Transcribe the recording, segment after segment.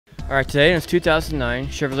Alright, today in this 2009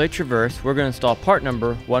 Chevrolet Traverse, we're going to install part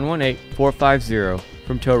number 118450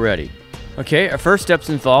 from Tow Ready. Okay, our first steps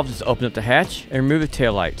involved is to open up the hatch and remove the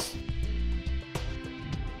taillights.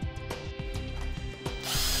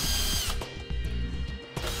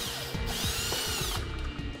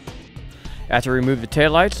 After we remove the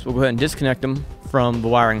taillights, we'll go ahead and disconnect them from the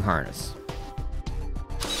wiring harness.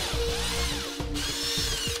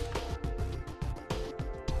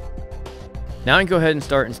 Now we can go ahead and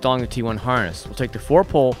start installing the T1 harness. We'll take the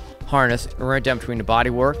 4-pole harness and run it down between the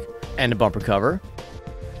bodywork and the bumper cover,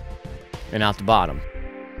 and out the bottom.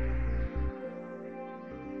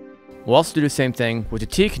 We'll also do the same thing with the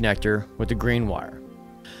T connector with the green wire.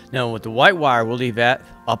 Now with the white wire, we'll leave that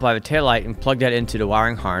up by the taillight and plug that into the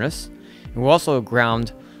wiring harness. And we'll also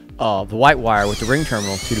ground the white wire with the ring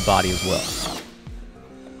terminal to the body as well.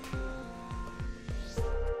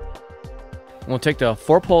 We'll take the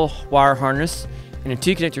 4-pole wire harness and the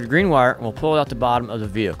T connector to the green wire, and we'll pull it out the bottom of the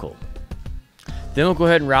vehicle. Then we'll go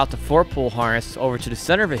ahead and route the 4-pole harness over to the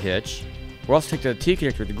center of the hitch. We'll also take the T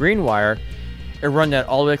connector with the green wire and run that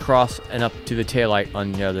all the way across and up to the taillight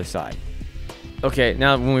on the other side. Okay,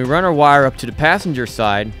 now when we run our wire up to the passenger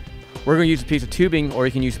side, we're going to use a piece of tubing, or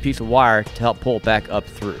you can use a piece of wire to help pull it back up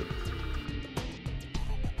through.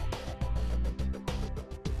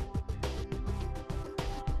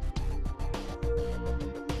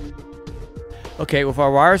 Okay, with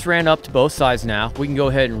our wires ran up to both sides now, we can go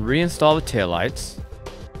ahead and reinstall the taillights.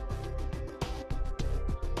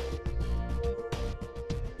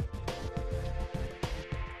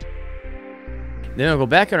 Then we'll go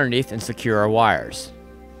back underneath and secure our wires.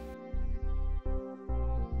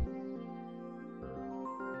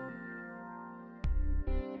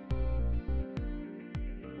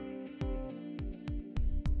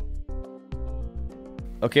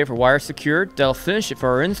 Okay, for wires secured, that'll finish it for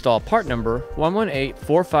our install part number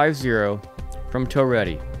 118450 from Tow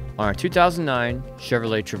Ready on our 2009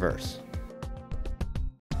 Chevrolet Traverse.